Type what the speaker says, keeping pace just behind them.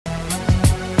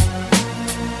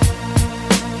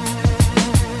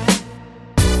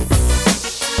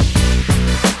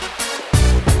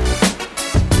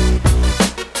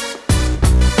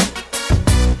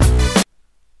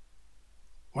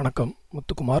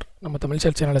முத்துக்குமார். நம்ம தமிழ்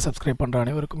சேனலை சப்ஸ்கிரைப் பண்ணுற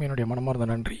அனைவருக்கும் என்னுடைய மனமார்ந்த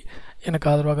நன்றி. எனக்கு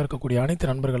ஆதரவாக இருக்கக்கூடிய அனைத்து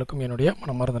நண்பர்களுக்கும் என்னுடைய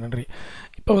மனமார்ந்த நன்றி.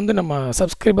 இப்போ நம்ம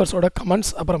சப்ஸ்கிரைபர்ஸோட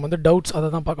கமெண்ட்ஸ் அப்புறம் டவுட்ஸ் அதை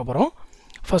தான் பார்க்க போகிறோம்.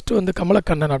 ஃபஸ்ட்டு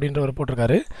கமலக்கண்ணன் அப்படின்றவர்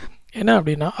போட்டிருக்காரு. என்ன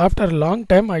அப்படின்னா, after long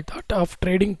time I thought of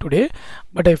trading today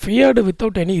but I feared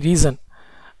without any reason.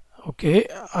 Okay,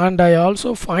 and I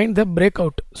also find the break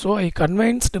out, so I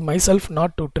convinced my self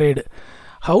not to trade.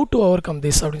 How to over come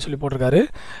this அப்படின்னு சொல்லி போட்டிருக்காரு.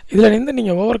 இதில்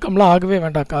நீங்கள் over கம்லாம் ஆகவே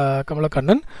வேண்டாம்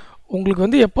கமலக்கண்ணன்.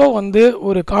 உங்களுக்கு எப்போ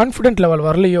ஒரு கான்ஃபிடென்ட் லெவல்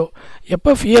வரலையோ,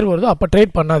 எப்போ ஃபியர் வருதோ அப்போ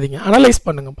ட்ரேட் பண்ணாதீங்க, அனலைஸ்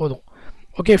பண்ணுங்கள் போதும்.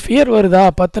 ஓகே, ஃபியர் வருதா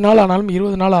 10 நாள் ஆனாலும்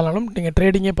 20 நாள் ஆனாலும் நீங்கள்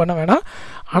ட்ரேடிங்கே பண்ண வேணாம்,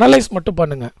 அனலைஸ் மட்டும்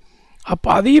பண்ணுங்கள். அப்போ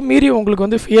அதையும் மீறி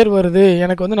உங்களுக்கு ஃபியர் வருது,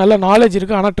 எனக்கு நல்ல நாலேஜ்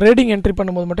இருக்குது ஆனால் ட்ரேடிங் என்ட்ரி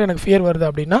பண்ணும்போது மட்டும் எனக்கு ஃபியர் வருது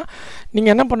அப்படின்னா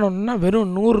நீங்கள் என்ன பண்ணணும்னா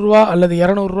வெறும் 100 ரூபா அல்லது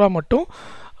 200 ரூபா மட்டும்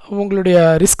உங்களுடைய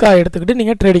ரிஸ்க்காக எடுத்துக்கிட்டு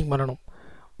நீங்கள் ட்ரேடிங் பண்ணணும்.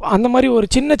 அந்த மாதிரி ஒரு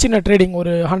சின்ன ட்ரேடிங்,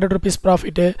 ஒரு 100 ருபீஸ்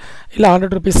ப்ராஃபிட்டு இல்லை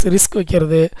 100 ருபீஸ் ரிஸ்க்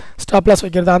வைக்கிறது, ஸ்டாப் லாஸ்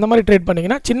வைக்கிறது, அந்த மாதிரி ட்ரேட்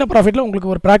பண்ணிங்கன்னா சின்ன ப்ராஃபிட்டில் உங்களுக்கு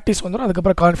ஒரு ப்ராக்டிஸ் வந்துடும்.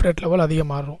 அதுக்கப்புறம் கான்ஃபிடென்ட் லெவல்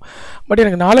அதிகமாகும். பட்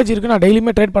எனக்கு நாலேஜ் இருக்குது, நான்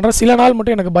டெய்லியுமே ட்ரேட் பண்ணுறேன், சில நாள்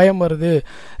மட்டும் எனக்கு பயம் வருது,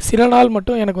 சில நாள்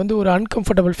மட்டும் எனக்கு ஒரு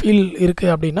அன்கம்ஃபர்டபுள் ஃபீல்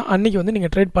இருக்குது அப்படின்னா அன்றைக்கி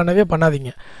நீங்கள் ட்ரேட் பண்ணவே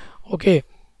பண்ணாதீங்க. ஓகே,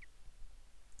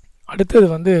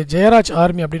 அடுத்தது ஜெயராஜ்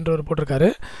ஆர்மி அப்படின்றவர்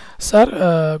போட்டிருக்காரு. சார்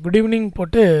குட் ஈவினிங்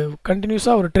போட்டு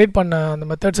கண்டினியூஸாக ஒரு ட்ரேட் பண்ண அந்த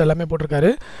மெத்தட்ஸ் எல்லாமே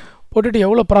போட்டிருக்காரு. போட்டுட்டு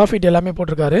எவ்வளோ ப்ராஃபிட் எல்லாமே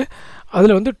போட்டிருக்காரு.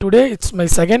 அதில் today it's my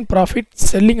second profit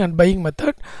selling and buying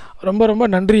method. ரொம்ப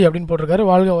நன்றி அப்படின்னு போட்டிருக்காரு.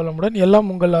 வாழ்க வளமுடன், எல்லாம்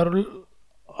உங்கள்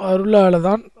அருளால்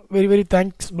தான், வெரி வெரி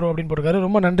தேங்க்ஸ் ப்ரோ அப்படின்னு போட்டிருக்காரு.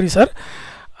 ரொம்ப நன்றி சார்.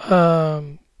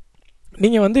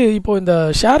 நீங்கள் இப்போது இந்த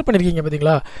ஷேர் பண்ணியிருக்கீங்க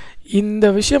பார்த்தீங்களா, இந்த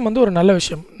விஷயம் ஒரு நல்ல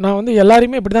விஷயம். நான்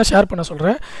எல்லாரையுமே இப்படி தான் ஷேர் பண்ண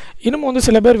சொல்கிறேன். இன்னும்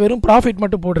சில பேர் வெறும் ப்ராஃபிட்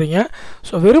மட்டும் போடுறீங்க.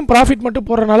 ஸோ வெறும் ப்ராஃபிட் மட்டும்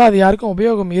போடுறதுனால அது யாருக்கும்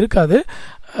உபயோகம் இருக்காது.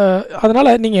 அதனால்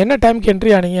நீங்கள் என்ன டைமுக்கு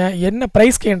என்ட்ரி ஆனீங்க, என்ன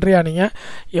ப்ரைஸ்க்கு என்ட்ரி ஆனீங்க,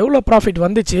 எவ்வளோ ப்ராஃபிட்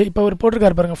வந்துச்சு, இப்போ ஒரு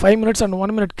போட்டிருக்காரு பாருங்கள், 5 minutes and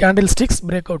 1 minute candle sticks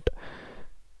break out.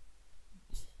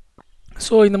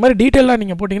 So இந்த மாதிரி டீட்டெயிலாக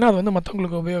நீங்கள் போட்டிங்கன்னா அது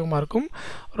மற்றவங்களுக்கு உபயோகமாக இருக்கும்.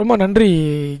 ரொம்ப நன்றி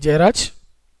ஜெயராஜ்.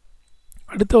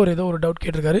 அடுத்த ஏதோ ஒரு டவுட்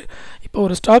கேட்டிருக்காரு. இப்போ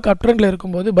ஒரு ஸ்டாக் அப் ட்ரெண்டில்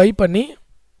இருக்கும்போது பை பண்ணி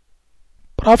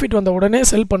ப்ராஃபிட் வந்த உடனே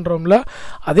செல் பண்ணுறோம்ல,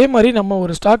 அதே மாதிரி நம்ம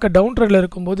ஒரு ஸ்டாக்கை டவுன் ட்ரெண்டில்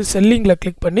இருக்கும்போது செல்லிங்கில்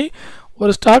கிளிக் பண்ணி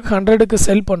ஒரு ஸ்டாக் 100க்கு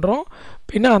செல் பண்ணுறோம்,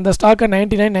 பின்ன அந்த ஸ்டாக்கை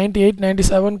 99, 98,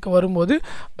 97க்கு வரும்போது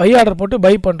பை ஆர்டர் போட்டு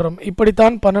பை பண்ணுறோம்.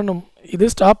 இப்படித்தான் பண்ணணும். இது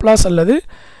ஸ்டாப் லாஸ் அல்லது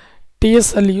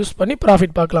டிஎஸ்எல் யூஸ் பண்ணி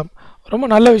ப்ராஃபிட் பார்க்கலாம். ரொம்ப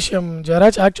நல்ல விஷயம்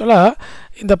ஜெயராஜ். ஆக்சுவலாக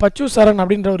இந்த பச்சு சரண்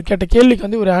அப்படின்ற ஒரு கேட்ட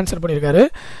கேள்விக்கு ஒரு ஆன்சர் பண்ணியிருக்காரு.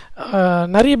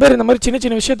 நிறைய பேர் இந்த மாதிரி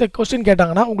சின்ன விஷயத்தை கொஸ்டின்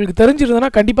கேட்டாங்கன்னா உங்களுக்கு தெரிஞ்சிருந்ததுன்னா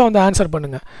கண்டிப்பாக ஆன்சர்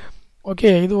பண்ணுங்கள். ஓகே,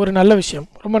 இது ஒரு நல்ல விஷயம்.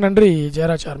 ரொம்ப நன்றி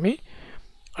ஜெயராஜ் ஆர்மி.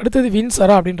 அடுத்தது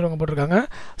வின்சரா அப்படின்றவங்க போட்டிருக்காங்க.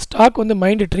 ஸ்டாக்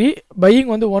மைண்ட் ட்ரீ,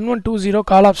 பையிங் 1120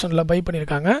 கால் ஆப்ஷனில் பை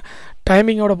பண்ணியிருக்காங்க,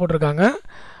 டைமிங்கோடு போட்டிருக்காங்க.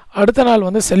 அடுத்த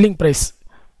நாள் செல்லிங் ப்ரைஸ்,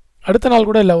 அடுத்த நாள்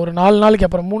கூட இல்லை, ஒரு 4 நாளைக்கு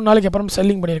அப்புறம் 3 நாளைக்கு அப்புறம்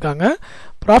செல்லிங் பண்ணியிருக்காங்க.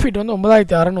 Profit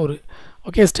 9600.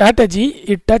 Okay, strategy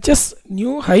it duchess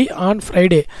new high on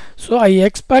Friday, so I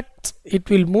expect it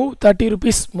will move 30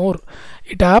 rupees more.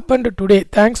 It happened today.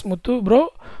 Thanks Muthu bro.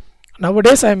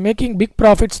 Nowadays I am making big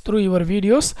profits through your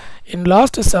videos. In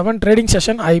last 7 trading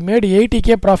session I made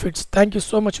 80k profits. Thank you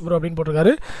so much bro அப்படின்னு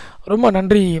போட்டிருக்காரு. ரொம்ப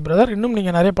நன்றி brother. இன்னும்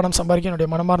நீங்கள் நிறைய பணம் சம்பாதிக்க என்னுடைய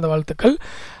மனமார்ந்த வாழ்த்துக்கள்.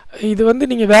 இது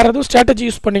நீங்கள் வேறு எதுவும் ஸ்ட்ராட்டஜி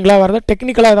யூஸ் பண்ணிங்களா, வேறு ஏதாவது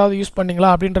டெக்னிக்கலாக ஏதாவது யூஸ் பண்ணிங்களா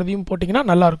அப்படின்றதையும் போட்டிங்கன்னா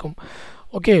நல்லாயிருக்கும்.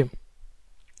 ஓகே,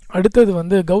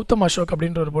 அடுத்தது கௌதம் அசோக்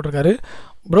அப்படின்றவர் போட்டிருக்காரு.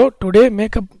 Bro today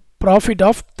makeup profit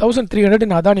of 1300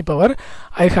 in Adani Power.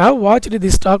 I have watched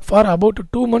this stock for about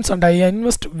 2 months and I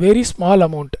invest very small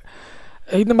amount.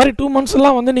 இந்த மாதிரி 2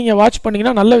 monthsலாம் நீங்கள் வாட்ச்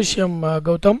பண்ணிங்கன்னா நல்ல விஷயம்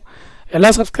கௌதம். எல்லா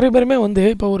சப்ஸ்கிரைபருமே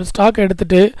இப்போ ஒரு ஸ்டாக்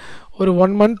எடுத்துகிட்டு ஒரு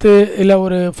 1 month இல்லை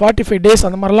ஒரு 45 days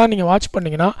அந்த மாதிரிலாம் நீங்கள் வாட்ச்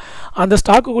பண்ணிங்கன்னா அந்த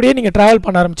ஸ்டாக்கு கூடயே நீங்கள் ட்ராவல்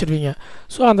பண்ண ஆரம்பிச்சிருவீங்க.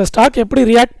 ஸோ அந்த ஸ்டாக் எப்படி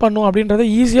ரியாக்ட் பண்ணும் அப்படின்றத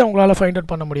ஈஸியாக உங்களால் ஃபைண்ட்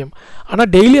அவுட் பண்ண முடியும்.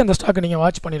 ஆனால் டெய்லி அந்த ஸ்டாக்கை நீங்கள்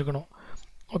வாட்ச் பண்ணியிருக்கணும்.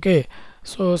 Okay,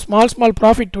 so small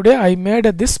profit today. I made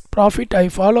this profit. I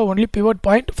follow only pivot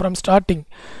point from starting.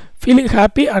 Feeling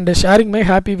happy and sharing my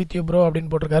happy with you bro அப்படின்னு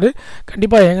போட்டிருக்காரு.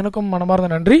 கண்டிப்பாக எனக்கும் மனமார்ந்த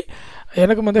நன்றி.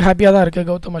 எனக்கும் ஹாப்பியாக தான் இருக்குது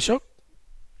கௌதம் அசோக்.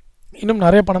 இன்னும்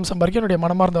நிறைய பணம் சம்பாதிக்க என்னுடைய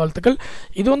மனமார்ந்த வாழ்த்துக்கள்.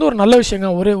 இது ஒரு நல்ல விஷயங்க.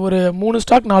 ஒரு 3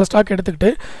 ஸ்டாக் 4 ஸ்டாக்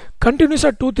எடுத்துக்கிட்டு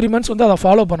கண்டினியூஸாக 2-3 months அதை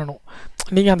ஃபாலோ பண்ணணும்.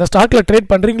 நீங்கள் அந்த ஸ்டாக்கில்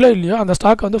ட்ரேட் பண்ணுறீங்களோ இல்லையோ அந்த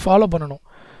ஸ்டாக்கை ஃபாலோ பண்ணணும்.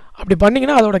 அப்படி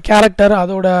பண்ணிங்கன்னா அதோட கேரக்டர்,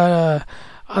 அதோட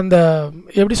அந்த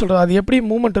எப்படி சொல்கிறது, அது எப்படி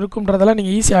மூவ்மெண்ட் இருக்குன்றதெல்லாம்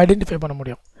நீங்கள் ஈஸியாக ஐடென்டிஃபை பண்ண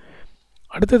முடியும்.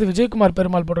 அடுத்தது விஜயகுமார்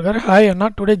பெருமாள் போட்டிருக்காரு. ஹாய் அண்ணா,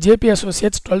 டுடே ஜேபி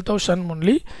அசோசியேட்ஸ் 12,000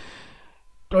 ஒன்லி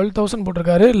 12,000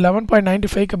 போட்டிருக்காரு.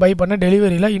 11.95க்கு பை பண்ண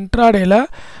டெலிவரியில் இன்ட்ராடேயில்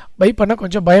பை பண்ண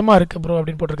கொஞ்சம் பயமாக இருக்குது ப்ரோ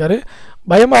அப்படின்னு போட்டிருக்காரு.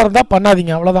 பயமாக இருந்தால்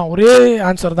பண்ணாதீங்க, அவ்வளோதான், ஒரே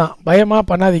ஆன்சர் தான். பயமாக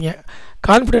பண்ணாதீங்க.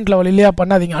 கான்ஃபிடென்ட் லெவல் இல்லையா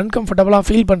பண்ணாதீங்க. அன்கம்ஃபர்டபுளாக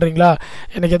ஃபீல் பண்ணுறீங்களா,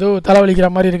 எனக்கு ஏதோ தலைவலிக்கிற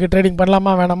மாதிரி இருக்குது, ட்ரேடிங்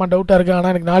பண்ணலாமா வேணாமா டவுட்டாக இருக்குது,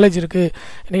 ஆனால் எனக்கு நாலேஜ் இருக்குது,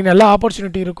 இன்றைக்கி நல்ல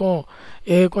ஆப்பர்ச்சுனிட்டி இருக்கும்,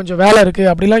 கொஞ்சம் வேலை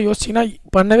இருக்குது அப்படிலாம் யோசிச்சிங்கன்னா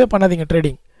பண்ணவே பண்ணாதீங்க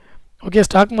ட்ரேடிங். ஓகே,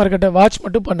 ஸ்டாக் மார்க்கெட்டை வாட்ச்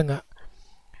மட்டும் பண்ணுங்கள்.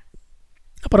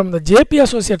 அப்புறம் இந்த ஜேபி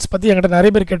அசோசியேட்ஸ் பற்றி என்கிட்ட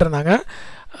நிறைய பேர் கேட்டிருந்தாங்க.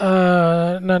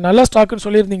 நான் நல்ல ஸ்டாக்குன்னு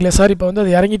சொல்லியிருந்தீங்களே சார், இப்போ வந்து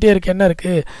அது இறங்கிட்டே இருக்குது, என்ன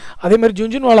இருக்குது? அதேமாதிரி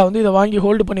ஜுன்ஜுன்வாலா வந்து இதை வாங்கி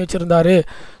ஹோல்டு பண்ணி வச்சுருந்தாரு,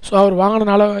 ஸோ அவர்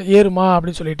வாங்கினனால ஏறுமா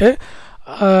அப்படின்னு சொல்லிட்டு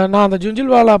நான் அந்த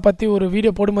ஜுன்ஜுன்வாலா பற்றி ஒரு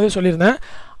வீடியோ போடும்போதே சொல்லியிருந்தேன்.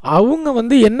 அவங்க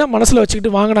வந்து என்ன மனசில்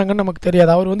வச்சுக்கிட்டு வாங்கினாங்கன்னு நமக்கு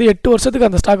தெரியாது. அவர் வந்து 8 வருஷத்துக்கு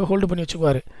அந்த ஸ்டாக்கை ஹோல்டு பண்ணி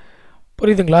வச்சுக்குவார்,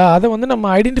 புரியுதுங்களா? அதை வந்து நம்ம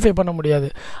ஐடென்டிஃபை பண்ண முடியாது.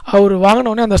 அவர்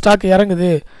வாங்கினோடனே அந்த ஸ்டாக்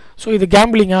இறங்குது, ஸோ இது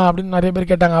கேம்பிளிங்கா அப்படின்னு நிறைய பேர்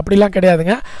கேட்டாங்க. அப்படிலாம்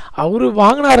கிடையாதுங்க. அவர்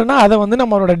வாங்கினாருன்னா அதை வந்து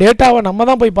நம்மளோட டேட்டாவை நம்ம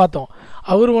தான் போய் பார்த்தோம்.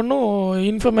 அவர் ஒன்றும்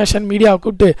இன்ஃபர்மேஷன் மீடியாவை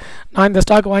கூப்பிட்டு நான் இந்த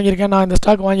ஸ்டாக்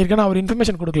வாங்கியிருக்கேன் அவர்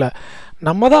இன்ஃபர்மேஷன் கொடுக்கல.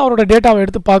 நம்ம தான் அவரோட டேட்டாவை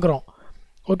எடுத்து பார்க்குறோம்.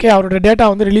 ஓகே, அவரோட டேட்டா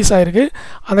வந்து ரிலீஸ் ஆகிருக்கு,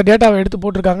 அந்த டேட்டாவை எடுத்து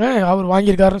போட்டிருக்காங்க, அவர்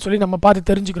வாங்கியிருக்காருன்னு சொல்லி நம்ம பார்த்து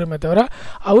தெரிஞ்சுக்கிறோமே தவிர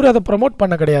அவர் அதை ப்ரமோட்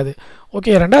பண்ண கிடையாது.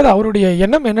 ஓகே, ரெண்டாவது அவருடைய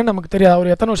எண்ணம் என்னன்னு நமக்கு தெரியாது.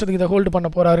 அவர் எத்தனை வருஷத்துக்கு இதை ஹோல்டு பண்ண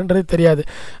போகிறாருன்றது தெரியாது.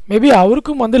 மேபி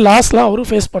அவருக்கும் வந்து லாஸ்லாம் அவரும்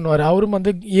ஃபேஸ் பண்ணுவார். அவரும்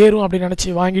வந்து ஏறும் அப்படின்னு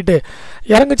நினச்சி வாங்கிட்டு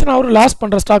இறங்குச்சுன்னா அவரும் லாஸ்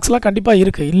பண்ணுற ஸ்டாக்ஸ்லாம் கண்டிப்பாக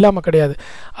இருக்குது, இல்லாமல் கிடையாது.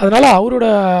 அதனால் அவரோட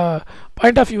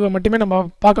பாயிண்ட் ஆஃப் வியூவை மட்டுமே நம்ம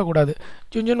பார்க்கக்கூடாது.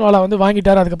 ஜுன்ஜுன்வாலா வந்து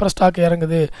வாங்கிட்டார் அதுக்கப்புறம் ஸ்டாக்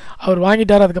இறங்குது, அவர்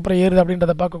வாங்கிட்டார் அதுக்கப்புறம் ஏறுது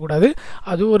அப்படின்றத பார்க்கக்கூடாது.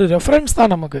 அது ஒரு ரெஃபரன்ஸ் தான்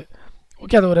நமக்கு.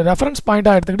 ஓகே, அது ஒரு ரெஃபரன்ஸ்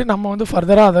பாயிண்ட்டாக எடுத்துக்கிட்டு நம்ம வந்து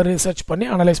ஃபர்தராக அதை ரிசர்ச் பண்ணி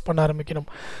அனலைஸ் பண்ண ஆரம்பிக்கணும்.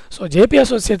 ஸோ ஜேபி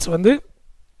அசோசியேட்ஸ் வந்து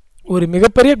ஒரு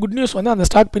மிகப்பெரிய குட் நியூஸ் வந்து அந்த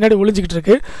ஸ்டாக் பின்னாடி ஒளிஞ்சிக்கிட்டு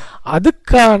இருக்கு.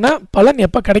 அதுக்கான பலன்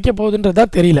எப்போ கிடைக்க போகுதுன்றது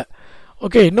தான் தெரியல.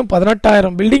 ஓகே, இன்னும்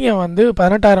 18,000 பில்டிங்கை வந்து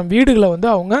 18,000 வீடுகளை வந்து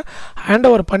அவங்க ஹேண்ட்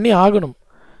ஓவர் பண்ணி ஆகணும்.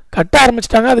 கட்ட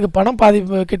ஆரம்பிச்சிட்டாங்க. அதுக்கு பணம் பாதி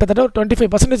கிட்டத்தட்ட ஒரு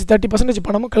 25% 30%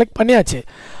 பணமும் கலெக்ட் பண்ணியாச்சு.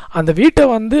 அந்த வீட்டை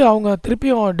வந்து அவங்க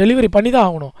திருப்பியும் டெலிவரி பண்ணி தான்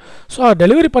ஆகணும். ஸோ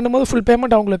டெலிவரி பண்ணும்போது ஃபுல்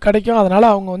பேமெண்ட் அவங்களுக்கு கிடைக்கும். அதனால்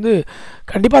அவங்க வந்து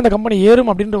கண்டிப்பாக அந்த கம்பெனி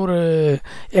ஏறும் அப்படின்ற ஒரு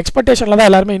எக்ஸ்பெக்டேஷனில் தான்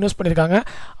எல்லாருமே இன்வெஸ்ட் பண்ணியிருக்காங்க.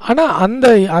 ஆனால்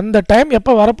அந்த டைம்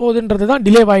எப்போ வரப்போகுதுன்றது தான்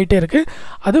டிலே ஆகிட்டே இருக்குது.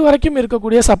 அது வரைக்கும்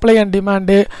இருக்கக்கூடிய சப்ளை அண்ட்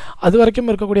டிமாண்டு, அது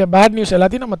வரைக்கும் இருக்கக்கூடிய பேட் நியூஸ்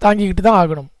எல்லாத்தையும் நம்ம தாங்கிக்கிட்டு தான்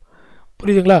ஆகணும்,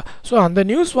 புரியுதுங்களா? ஸோ அந்த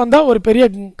நியூஸ் வந்தால் ஒரு பெரிய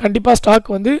கண்டிப்பாக ஸ்டாக்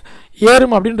வந்து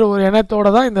ஏறும் அப்படின்ற ஒரு எண்ணத்தோடு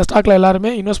தான் இந்த ஸ்டாக்கில்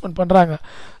எல்லாருமே இன்வெஸ்ட்மெண்ட் பண்ணுறாங்க.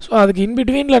 ஸோ அதுக்கு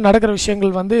இன்பிட்வீனில் நடக்கிற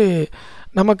விஷயங்கள் வந்து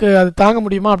நமக்கு அது தாங்க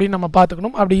முடியுமா அப்படின்னு நம்ம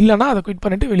பார்த்துக்கணும். அப்படி இல்லைனா அதை குவிட்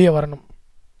பண்ணிவிட்டு வெளியே வரணும்.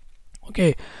 ஓகே,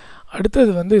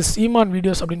 அடுத்தது வந்து சீமான்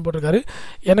வீடியோஸ் அப்படின்னு போட்டிருக்காரு.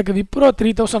 எனக்கு Wipro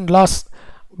 3000 loss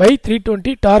by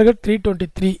 320, target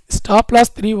 323, stop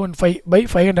loss 315 by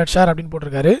 500 share அப்படின்னு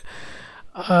போட்டிருக்காரு.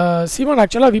 சீமான்,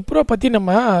 ஆக்சுவலாக விப்ரோ பற்றி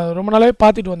நம்ம ரொம்ப நாளாகவே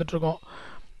பார்த்துட்டு வந்துட்ருக்கோம்.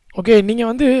 ஓகே, நீங்கள்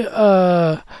வந்து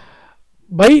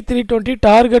பை 320,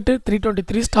 டார்கெட்டு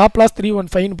 323, ஸ்டாப் லாஸ்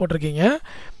 315 போட்டிருக்கீங்க.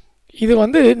 இது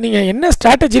வந்து நீங்கள் என்ன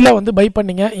ஸ்ட்ராட்டஜியில் வந்து பை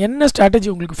பண்ணீங்க, என்ன ஸ்ட்ராட்டஜி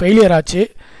உங்களுக்கு ஃபெயிலியர் ஆச்சு,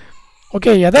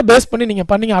 ஓகே, எதை பேஸ் பண்ணி நீங்கள்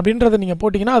பண்ணீங்க அப்படின்றத நீங்கள்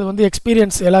போட்டிங்கன்னா அது வந்து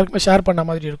எக்ஸ்பீரியன்ஸ் எல்லாருக்குமே ஷேர் பண்ண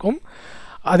மாதிரி இருக்கும்.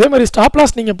 அதே மாதிரி ஸ்டாப்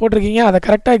லாஸ் நீங்கள் போட்டிருக்கீங்க, அதை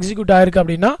கரெக்டாக எக்ஸிக்யூட் ஆகிருக்கு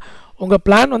அப்படின்னா உங்கள்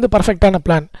பிளான் வந்து பர்ஃபெக்டான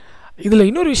பிளான். இதில்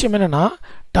இன்னொரு விஷயம் என்னென்னா,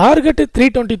 டார்கெட்டு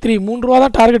 323, 3 ரூபா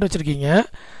தான் டார்கெட் வச்சுருக்கீங்க.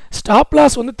 ஸ்டாப்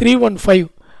லாஸ் வந்து 315,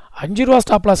 5 ரூபா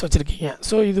ஸ்டாப் லாஸ் வச்சுருக்கீங்க.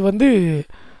 ஸோ இது வந்து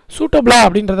சூட்டபிளா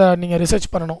அப்படின்றத நீங்கள் ரிசர்ச்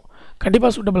பண்ணணும்.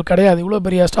 கண்டிப்பாக சூட்டபிள் கிடையாது. இவ்வளோ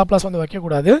பெரிய ஸ்டாப் லாஸ் வந்து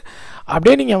வைக்கக்கூடாது.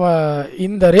 அப்படியே நீங்கள்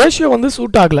இந்த ரேஷியோ வந்து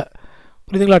சூட் ஆகலை,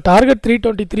 புரியுதுங்களா? டார்கெட்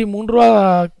 323, 3 ரூபா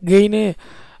கெயினு,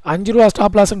 5 ரூபா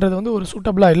ஸ்டாப் லாஸ்ன்றது வந்து ஒரு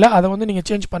சூட்டபிளாக இல்லை. அதை வந்து நீங்கள்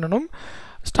சேஞ்ச் பண்ணணும்.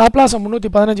 ஸ்டாப் லாஸை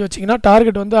 315 வச்சிங்கன்னா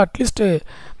டார்கெட் வந்து அட்லீஸ்ட்டு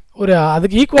ஒரு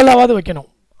அதுக்கு ஈக்குவலாவது வைக்கணும்.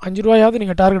 5 ரூபாயாவது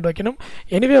நீங்கள் டார்கெட் வைக்கணும்.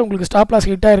 எனிவே உங்களுக்கு ஸ்டாப் லாஸ்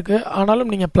ஹிட் ஆகிருக்கு, ஆனாலும்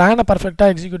நீங்கள் பிளானை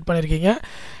பர்ஃபெக்டாக எக்ஸிக்யூட் பண்ணியிருக்கீங்க.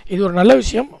 இது ஒரு நல்ல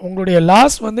விஷயம். உங்களுடைய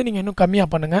லாஸ் வந்து நீங்கள் இன்னும் கம்மியாக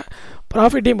பண்ணுங்கள்,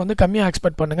 ப்ராஃபிட்டையும் வந்து கம்மியாக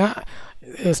எக்ஸ்பெக்ட் பண்ணுங்கள்.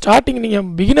 ஸ்டார்டிங் நீங்கள்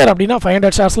பிகினர் அப்படின்னா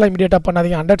 500 ஷேர்ஸ்லாம் இமீடியட்டாக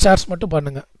பண்ணாதீங்க, 100 ஷேர்ஸ் மட்டும்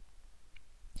பண்ணுங்கள்.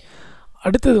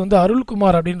 அடுத்தது வந்து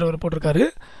அருள்குமார் அப்படின்றவர் போட்டிருக்காரு.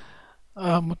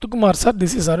 Muthukumar sir,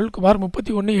 this is Arulkumar,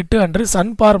 31/8 அன்று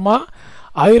சன் பார்மா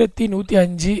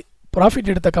 1105 ப்ராஃபிட்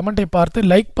எடுத்த கமெண்ட்டை பார்த்து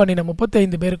லைக் பண்ணின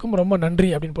 35 பேருக்கும் ரொம்ப நன்றி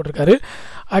அப்படின்னு போட்டிருக்காரு.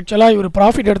 ஆக்சுவலாக இவர்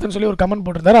ப்ராஃபிட் எடுத்துன்னு சொல்லி ஒரு கமெண்ட்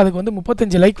போட்டிருந்தார். அதுக்கு வந்து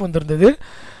 35 லைக் வந்திருந்தது.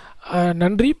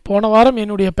 நன்றி. போன வாரம்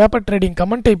என்னுடைய பேப்பர் ட்ரேடிங்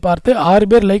கமெண்ட்டை பார்த்து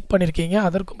 6 பேர் லைக் பண்ணியிருக்கீங்க,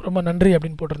 அதற்கும் ரொம்ப நன்றி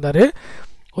அப்படின்னு போட்டிருந்தாரு.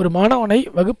 ஒரு மாணவனை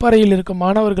வகுப்பறையில் இருக்கும்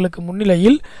மாணவர்களுக்கு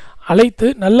முன்னிலையில் அழைத்து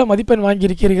நல்ல மதிப்பெண்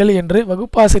வாங்கியிருக்கிறீர்கள் என்று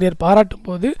வகுப்பாசிரியர் பாராட்டும்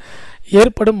போது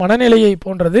ஏற்படும் மனநிலையை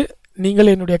போன்றது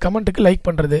நீங்கள் என்னுடைய கமெண்ட்டுக்கு லைக்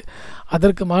பண்ணுறது.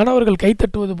 அதற்கு மாணவர்கள்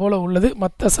கைத்தட்டுவது போல உள்ளது,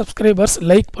 மற்ற சப்ஸ்கிரைபர்ஸ்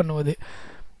லைக் பண்ணுவது.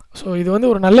 ஸோ இது வந்து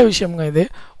ஒரு நல்ல விஷயம்ங்க. இது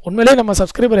உண்மையிலே நம்ம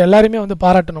சப்ஸ்கிரைபர் எல்லாருமே வந்து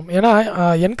பாராட்டணும். ஏன்னா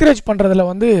என்கரேஜ் பண்ணுறதுல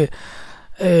வந்து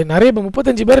நிறைய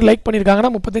 35 பேர் லைக்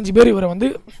பண்ணியிருக்காங்கன்னா 35 பேர் இவரை வந்து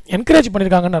என்கரேஜ்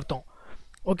பண்ணியிருக்காங்கன்னு அர்த்தம்.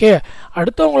 ஓகே,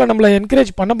 அடுத்தவங்களை நம்மளை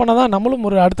என்கரேஜ் பண்ண தான் நம்மளும்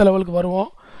ஒரு அடுத்த லெவலுக்கு வருவோம்.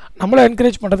 நம்மளை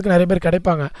என்கரேஜ் பண்ணுறதுக்கு நிறைய பேர்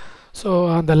கிடைப்பாங்க. ஸோ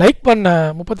அந்த லைக் பண்ண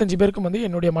 35 பேருக்கும் வந்து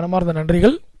என்னுடைய மனமார்ந்த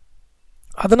நன்றிகள்.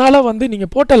 அதனால் வந்து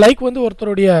நீங்கள் போட்ட லைக் வந்து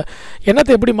ஒருத்தருடைய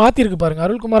எண்ணத்தை எப்படி மாற்றிருக்கு பாருங்கள்.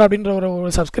 அருள்குமார் அப்படின்ற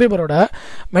ஒரு சப்ஸ்கிரைபரோட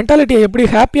மென்டாலிட்டியை எப்படி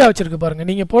ஹாப்பியாக வச்சுருக்கு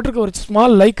பாருங்கள். நீங்கள் போட்டிருக்க ஒரு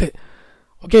small like,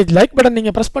 okay, like button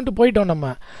நீங்கள் ப்ரெஸ் பண்ணிட்டு போயிட்டோம் நம்ம.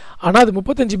 ஆனால் அது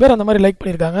 35 பேர் அந்த மாதிரி லைக்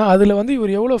பண்ணியிருக்காங்க. அதில் வந்து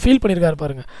இவர் எவ்வளோ ஃபீல் பண்ணியிருக்காரு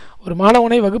பாருங்கள். ஒரு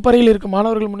மாணவனை வகுப்பறையில் இருக்கும்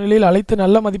மாணவர்கள் முன்னிலையில் அழைத்து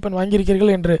நல்ல மதிப்பெண்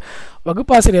வாங்கியிருக்கிறீர்கள் என்று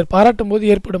வகுப்பாசிரியர் பாராட்டும் போது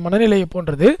ஏற்படும் மனநிலையை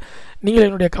போன்றது நீங்கள்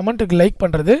என்னுடைய கமெண்ட்டுக்கு லைக்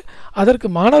பண்ணுறது. அதற்கு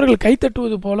மாணவர்கள்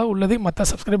கைத்தட்டுவது போல் உள்ளதை மற்ற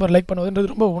சப்ஸ்கிரைபர் லைக்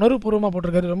பண்ணுவதுன்றது ரொம்ப உணர்வுபூர்வமாக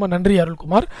போட்டிருக்காரு. ரொம்ப நன்றி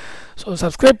அருள்குமார். ஸோ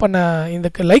சப்ஸ்கிரைப் பண்ண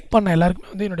இதுக்கு லைக் பண்ண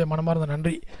எல்லாருக்குமே வந்து என்னுடைய மனமார்ந்த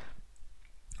நன்றி.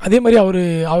 அதே மாதிரி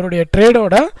அவருடைய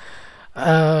ட்ரேடோட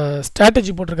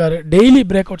ஸ்ட்ராட்டஜி போட்டிருக்காரு. Daily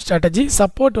break out strategy,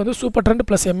 support வந்து சூப்பர் ட்ரெண்ட்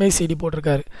ப்ளஸ் MACD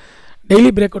போட்டிருக்காரு.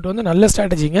 டெய்லி பிரேக் அவுட் வந்து நல்ல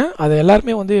ஸ்ட்ராட்டஜிங்க, அதை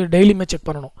எல்லாருமே வந்து டெய்லியுமே செக்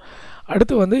பண்ணணும்.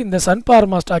 அடுத்து வந்து இந்த சன்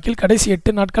பார்மா ஸ்டாக்கில் கடைசி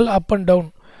 8 நாட்கள் அப் அண்ட் டவுன்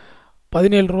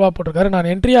 17 ரூபா போட்டிருக்காரு.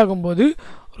 நான் என்ட்ரி ஆகும்போது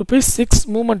 ₹6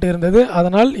 மூமெண்ட் இருந்தது.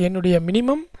 அதனால் என்னுடைய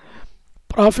minimum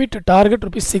profit target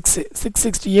 ₹6,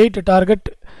 668 target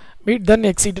meet தென்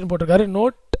எக்ஸிட்னு போட்டிருக்காரு.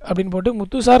 நோட் அப்படின்னு போட்டு,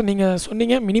 முத்து சார் நீங்கள்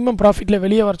சொன்னீங்க மினிமம் ப்ராஃபிட்டில்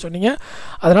வெளியே வர சொன்னீங்க,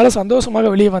 அதனால் சந்தோஷமாக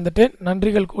வெளியே வந்துட்டேன்,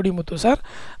 நன்றிகள் கூடி முத்து சார்.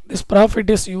 திஸ்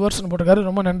ப்ராஃபிட் இஸ் யுவர்ஸ்னு போட்டிருக்காரு.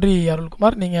 ரொம்ப நன்றி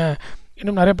அருள்குமார். நீங்கள்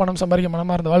இன்னும் நிறைய பணம் சம்பாதிக்க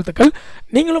மனமார்ந்த வாழ்த்துக்கள்.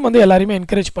 நீங்களும் வந்து எல்லாரையுமே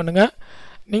என்கரேஜ் பண்ணுங்கள்.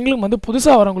 நீங்களும் வந்து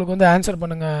புதுசாக வரவங்களுக்கு வந்து ஆன்சர்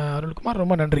பண்ணுங்கள் அருள்குமார்.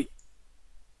 ரொம்ப நன்றி.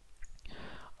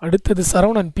 அடுத்தது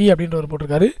சரவணன் பி அப்படின்றவர்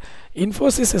போட்டிருக்காரு.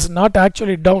 Infosys is not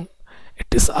actually down,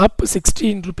 it is up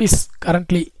 ₹16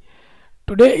 currently.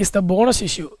 Today is the bonus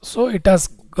issue, so it has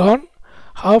gone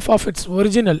half of its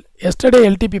original. Yesterday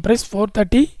LTP price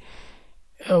 430,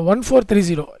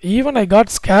 1430. Even I got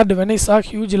scared when I saw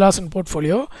huge loss in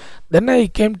portfolio. Then I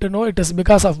came to know it is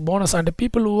because of bonus, and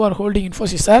people who are holding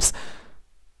Infosys shares,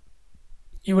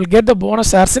 you will get the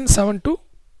bonus shares in 7 to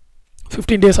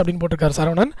 15 days அப்படின்னு போட்டிருக்காரு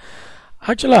சரவணன்.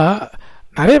 ஆக்சுவலாக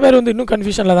நிறைய பேர் வந்து இன்னும்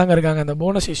கன்ஃபியூஷனில் தாங்க இருக்காங்க அந்த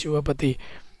போனஸ் இஷ்யூவை பற்றி.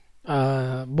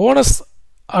 போனஸ்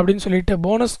அப்படின்னு சொல்லிட்டு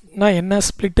போனஸ்னா என்ன,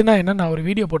 ஸ்ப்ளிட்னா என்ன, நான் ஒரு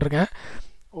வீடியோ போட்டிருக்கேன்.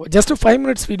 ஜஸ்ட் 5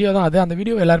 minutes வீடியோ தான் அது. அந்த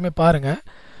வீடியோ எல்லாருமே பாருங்கள்.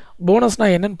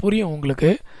 போனஸ்னால் என்னன்னு புரியும் உங்களுக்கு.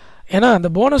 ஏன்னா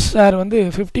அந்த போனஸ் ஷேர் வந்து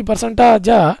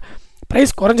 50%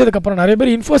 ப்ரைஸ் குறைஞ்சதுக்கப்புறம் நிறைய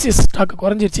பேர் இன்ஃபோசிஸ் ஸ்டாக்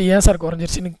குறைஞ்சிருச்சு, ஏன் சார்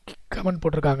குறைஞ்சிருச்சுன்னு கமெண்ட்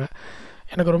போட்டிருக்காங்க.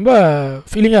 எனக்கு ரொம்ப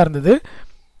ஃபீலிங்காக இருந்தது.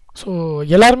 ஸோ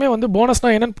எல்லாருமே வந்து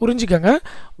போனஸ்னால் என்னென்னு புரிஞ்சுக்கோங்க.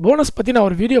 போனஸ் பற்றி நான்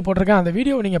ஒரு வீடியோ போட்டிருக்கேன். அந்த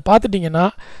வீடியோவை நீங்கள் பார்த்துட்டிங்கன்னா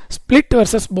ஸ்ப்ளிட்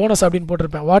வர்சஸ் போனஸ் அப்படின்னு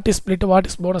போட்டிருப்பேன். What is split, what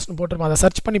is போனஸ்னு போட்டிருப்பேன். அதை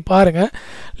சர்ச் பண்ணி பாருங்கள்.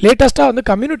 லேட்டஸ்ட்டாக வந்து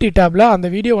கம்யூனிட்டி டேப்பில் அந்த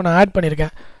வீடியோவை நான் ஆட்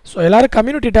பண்ணியிருக்கேன். ஸோ எல்லோரும்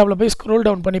கம்யூனிட்டி டேப்பில் போய் ஸ்க்ரோல்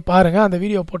டவுன் பண்ணி பாருங்கள். அந்த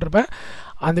வீடியோ போட்டிருப்பேன்.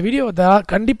 அந்த வீடியோவை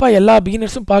கண்டிப்பாக எல்லா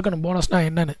பிகினர்ஸும் பார்க்கணும் போனஸ்னால்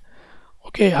என்னென்னு.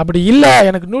 ஓகே, அப்படி இல்லை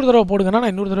எனக்கு 100 தடவை போடுங்கன்னா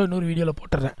நான் இன்னொரு வீடியோவில்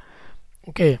போட்டுடுறேன்.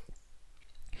 ஓகே,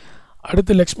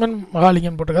 அடுத்து லக்ஷ்மண்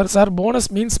மகாலிங்கம் போட்டிருக்காரு. Sir bonus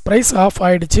means price of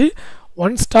ஆகிடுச்சு,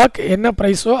 ஒன் ஸ்டாக் என்ன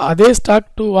ப்ரைஸோ அதே ஸ்டாக்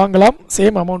 2 வாங்கலாம்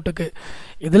சேம் அமௌண்ட்டுக்கு.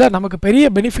 இதில் நமக்கு பெரிய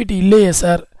பெனிஃபிட் இல்லையே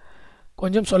சார்,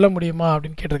 கொஞ்சம் சொல்ல முடியுமா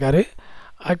அப்படின்னு கேட்டிருக்காரு.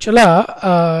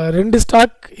 ஆக்சுவலாக 2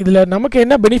 ஸ்டாக் இதில் நமக்கு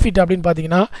என்ன பெனிஃபிட் அப்படின்னு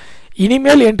பார்த்தீங்கன்னா,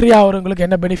 இனிமேல் என்ட்ரி ஆகிறவங்களுக்கு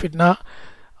என்ன பெனிஃபிட்னா,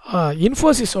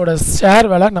 இன்ஃபோசிஸோட ஷேர்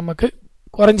விலை நமக்கு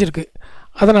குறைஞ்சிருக்கு,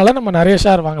 அதனால் நம்ம நிறைய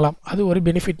ஷேர் வாங்கலாம். அது ஒரு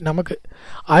பெனிஃபிட் நமக்கு.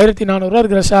 1400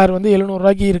 இருக்கிற ஷேர் வந்து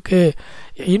 700 இருக்குது,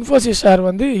 இன்ஃபோசிஸ் ஷேர்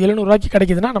வந்து 700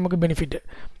 கிடைக்குதுன்னா நமக்கு பெனிஃபிட்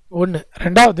ஒன்று.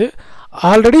 ரெண்டாவது,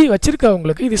 ஆல்ரெடி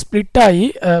வச்சுருக்கவங்களுக்கு இது ஸ்ப்ளிட் ஆகி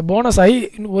போனஸ் ஆகி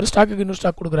ஒரு ஸ்டாக்குக்கு இன்னொரு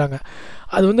ஸ்டாக் கொடுக்குறாங்க.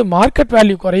 அது வந்து மார்க்கெட்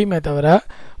வேல்யூ குறையுமே தவிர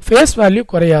ஃபேஸ் வேல்யூ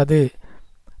குறையாது.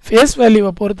 ஃபேஸ்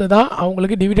வேல்யூவை பொறுத்து தான்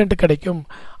அவங்களுக்கு டிவிடெண்ட் கிடைக்கும்.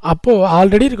 அப்போது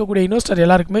ஆல்ரெடி இருக்கக்கூடிய இன்வெஸ்டர்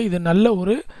எல்லாருக்குமே இது நல்ல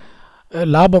ஒரு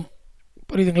லாபம்,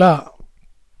 புரியுதுங்களா?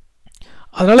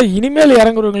 அதனால் இனிமேல்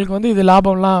இறங்குறவங்களுக்கு வந்து இது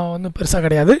லாபம்லாம் வந்து பெருசாக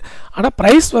கிடையாது. ஆனால்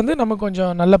ப்ரைஸ் வந்து நமக்கு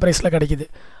கொஞ்சம் நல்ல ப்ரைஸில் கிடைக்கிது,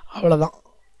 அவ்வளோதான்.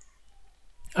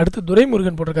 அடுத்து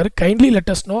துரைமுருகன் போட்டிருக்காரு. Kindly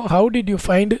let us know how did you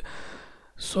find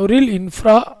சொரில்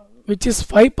infra which is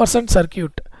 5%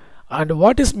 circuit and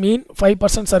what is mean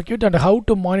 5% circuit and how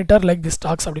to monitor like the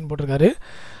stocks அப்படின்னு போட்டிருக்காரு.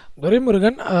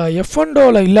 துரைமுருகன்,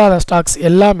 F&Oவில் இல்லாத ஸ்டாக்ஸ்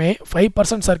எல்லாமே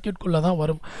 5% சர்க்கியூட்குள்ளே தான்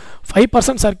வரும்.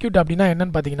 5% சர்க்கியூட் அப்படின்னா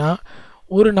என்னென்னு பார்த்தீங்கன்னா,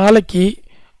 ஒரு நாளைக்கு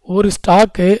ஒரு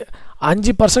ஸ்டாக்கு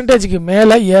 5%க்கு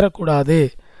மேலே ஏறக்கூடாது,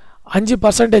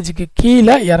 5%க்கு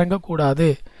கீழே இறங்கக்கூடாது.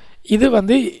 இது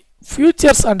வந்து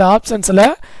ஃபியூச்சர்ஸ் அண்ட் ஆப்ஷன்ஸில்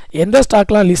எந்த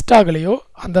ஸ்டாக்லாம் லிஸ்ட் ஆகலையோ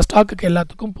அந்த ஸ்டாக்குக்கு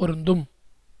எல்லாத்துக்கும் பொருந்தும்,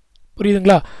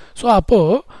 புரியுதுங்களா? ஸோ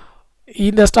அப்போது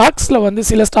இந்த ஸ்டாக்ஸில் வந்து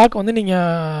சில ஸ்டாக் வந்து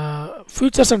நீங்கள்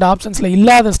ஃபியூச்சர்ஸ் அண்ட் ஆப்ஷன்ஸில்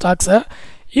இல்லாத ஸ்டாக்ஸை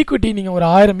ஈக்விட்டி நீங்கள் ஒரு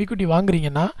 1000 ஈக்விட்டி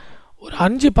வாங்குறீங்கன்னா ஒரு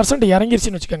 5%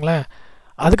 இறங்கிருச்சுன்னு வச்சுக்கோங்களேன்,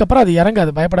 அதுக்கப்புறம் அது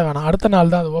இறங்காது, பயப்பட வேணாம், அடுத்த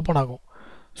நாள் தான் அது ஓப்பன் ஆகும்.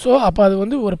 ஸோ அப்போ அது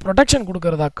வந்து ஒரு ப்ரொடெக்ஷன்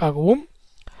கொடுக்கறதுக்காகவும்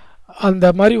அந்த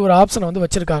மாதிரி ஒரு ஆப்ஷனை வந்து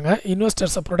வச்சுருக்காங்க,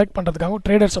 இன்வெஸ்டர்ஸை ப்ரொடெக்ட் பண்ணுறதுக்காகவும்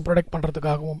ட்ரேடர்ஸை ப்ரொடெக்ட்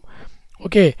பண்ணுறதுக்காகவும்.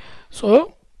 ஓகே, ஸோ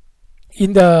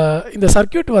இந்த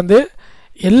சர்க்கியூட் வந்து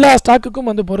எல்லா ஸ்டாக்குக்கும்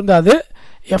வந்து பொருந்தாது,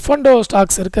 F&O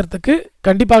ஸ்டாக்ஸ் இருக்கிறதுக்கு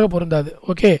கண்டிப்பாக பொருந்தாது.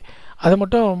 ஓகே, அதை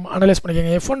மட்டும் அனலைஸ்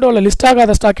பண்ணிக்கோங்க. F&Oவில் லிஸ்ட்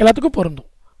ஆகாத ஸ்டாக் எல்லாத்துக்கும் பொருந்தும்.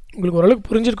 உங்களுக்கு ஓரளவுக்கு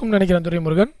புரிஞ்சிருக்கும்னு நினைக்கிறேன்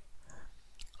துரைமுருகன்.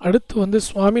 அடுத்து வந்து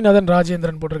சுவாமிநாதன்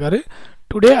ராஜேந்திரன் போட்டிருக்காரு.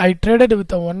 Today I traded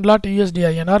with $1 lot USD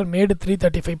INR mat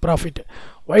 335 profit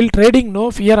while trading no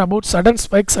fear about sudden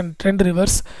spikes and trend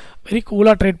reverse very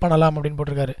கூலாக ட்ரேட் பண்ணலாம் அப்படின்னு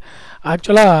போட்டிருக்காரு.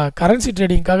 ஆக்சுவலாக கரன்சி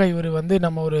ட்ரேடிங்காக இவர் வந்து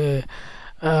நம்ம ஒரு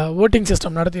ஓட்டிங்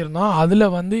சிஸ்டம் நடத்தியிருந்தோம்.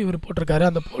 அதில் வந்து இவர் போட்டிருக்காரு.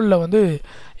 அந்த போலில் வந்து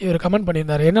இவர் கமெண்ட்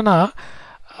பண்ணியிருந்தார். என்னென்னா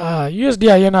USD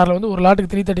INRல வந்து ஒரு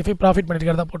லாட்டுக்கு 335 ப்ராஃபிட்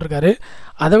பண்ணியிருக்கிறதா போட்டிருக்காரு.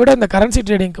 அதை விட இந்த கரன்சி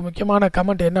ட்ரேடிங்க்கு முக்கியமான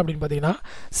கமெண்ட் என்ன அப்படின்னு பார்த்தீங்கன்னா,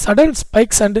 sudden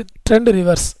spikes and trend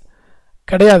reverse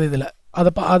கிடையாது இதில்.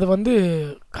 அது வந்து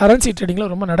கரன்சி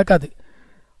ட்ரேடிங்கில் ரொம்ப நடக்காது.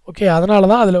 ஓகே, அதனால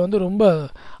தான் அதில் வந்து ரொம்ப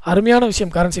அருமையான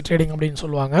விஷயம் கரன்சி ட்ரேடிங் அப்படின்னு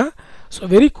சொல்லுவாங்க. ஸோ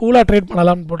வெரி கூலாக ட்ரேட்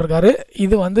பண்ணலாம்னு போட்டிருக்காரு.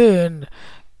 இது வந்து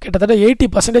கிட்டத்தட்ட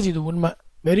 80% இது உண்மை.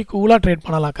 வெரி கூலாக ட்ரேட்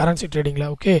பண்ணலாம் கரன்சி ட்ரேடிங்கில்.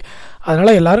 ஓகே,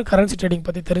 அதனால் எல்லோரும் கரன்சி ட்ரேடிங்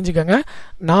பற்றி தெரிஞ்சுக்கோங்க.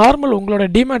 நார்மல் உங்களோட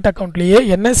டிமேட் அக்கௌண்ட்லேயே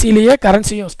என்எஸ்சிலேயே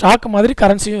கரன்சியும் ஸ்டாக் மாதிரி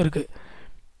கரன்சியும் இருக்குது.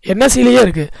 என்எஸ்சிலேயே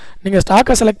இருக்குது. நீங்கள்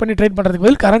ஸ்டாக்கை செலக்ட் பண்ணி ட்ரேட் பண்ணுறதுக்கு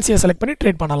பதில் கரன்சியை செலக்ட் பண்ணி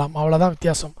ட்ரேட் பண்ணலாம். அவ்வளோதான்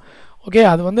வித்தியாசம். ஓகே,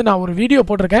 அது வந்து நான் ஒரு வீடியோ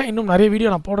போட்டிருக்கேன். இன்னும் நிறைய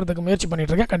வீடியோ நான் போடுறதுக்கு முயற்சி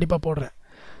பண்ணிகிட்ருக்கேன். கண்டிப்பாக போடுறேன்.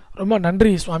 ரொம்ப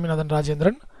நன்றி சுவாமிநாதன்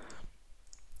ராஜேந்திரன்.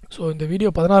 ஸோ இந்த வீடியோ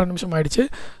 16 நிமிஷம் ஆகிடுச்சு.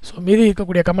 ஸோ மீதி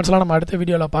இருக்கக்கூடிய கமெண்ட்ஸ்லாம் நம்ம அடுத்த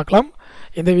வீடியோவில் பார்க்கலாம்.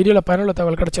 இந்த வீடியோவில் பயனுள்ள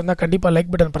தகவல் கிடச்சிருந்தால் கண்டிப்பாக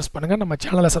லைக் பட்டன் ப்ரெஸ் பண்ணுங்கள். நம்ம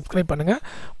சேனலை சப்ஸ்கிரைப் பண்ணுங்கள்.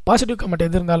 பாசிட்டிவ் கமெண்ட்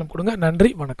எது இருந்தாலும் கொடுங்க.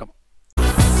 நன்றி, வணக்கம்.